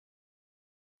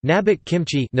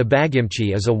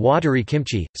Nabak-kimchi is a watery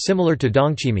kimchi, similar to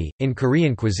dongchimi, in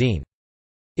Korean cuisine.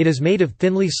 It is made of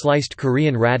thinly sliced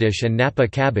Korean radish and napa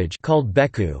cabbage called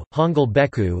baeku, Hangul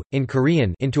baeku, in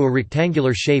Korean into a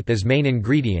rectangular shape as main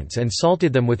ingredients and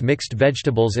salted them with mixed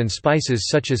vegetables and spices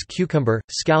such as cucumber,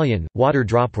 scallion, water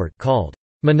dropwort called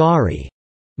manari,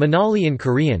 manali in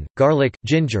Korean, garlic,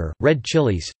 ginger, red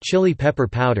chilies, chili pepper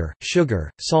powder,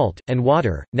 sugar, salt, and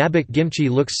water. Nabak-kimchi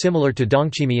looks similar to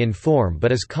dongchimi in form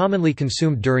but is commonly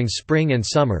consumed during spring and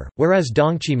summer, whereas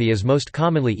dongchimi is most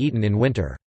commonly eaten in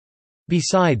winter.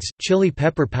 Besides, chili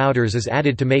pepper powders is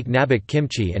added to make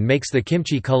nabak-kimchi and makes the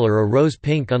kimchi color a rose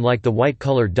pink unlike the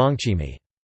white-colored dongchimi.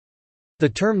 The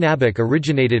term nabak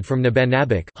originated from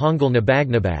nabanabak, Hangul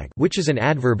nabag, which is an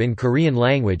adverb in Korean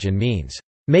language and means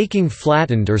making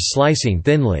flattened or slicing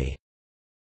thinly.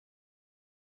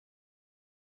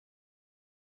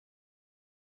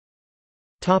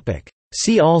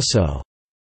 See also: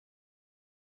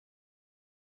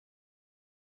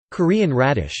 Korean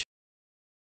radish.